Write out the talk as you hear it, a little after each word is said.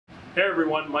Hey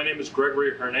everyone, my name is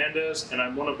Gregory Hernandez and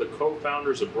I'm one of the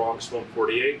co-founders of Bronx Film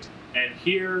 48. And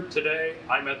here today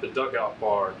I'm at the Dugout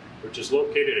Bar, which is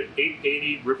located at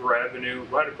 880 River Avenue,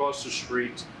 right across the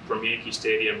street from Yankee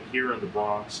Stadium here in the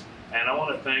Bronx. And I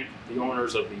want to thank the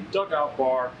owners of the Dugout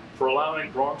Bar for allowing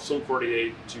Bronx Film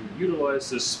 48 to utilize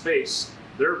this space,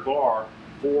 their bar,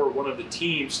 for one of the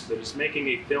teams that is making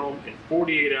a film in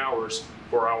 48 hours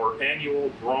for our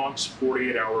annual Bronx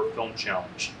 48-Hour Film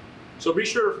Challenge. So be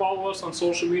sure to follow us on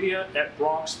social media at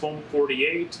Bronx Film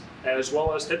 48, as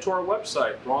well as head to our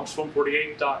website,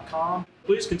 bronxfilm48.com.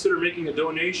 Please consider making a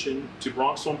donation to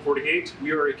Bronx Film 48.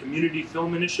 We are a community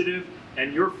film initiative,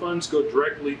 and your funds go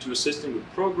directly to assisting with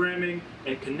programming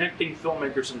and connecting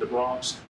filmmakers in the Bronx.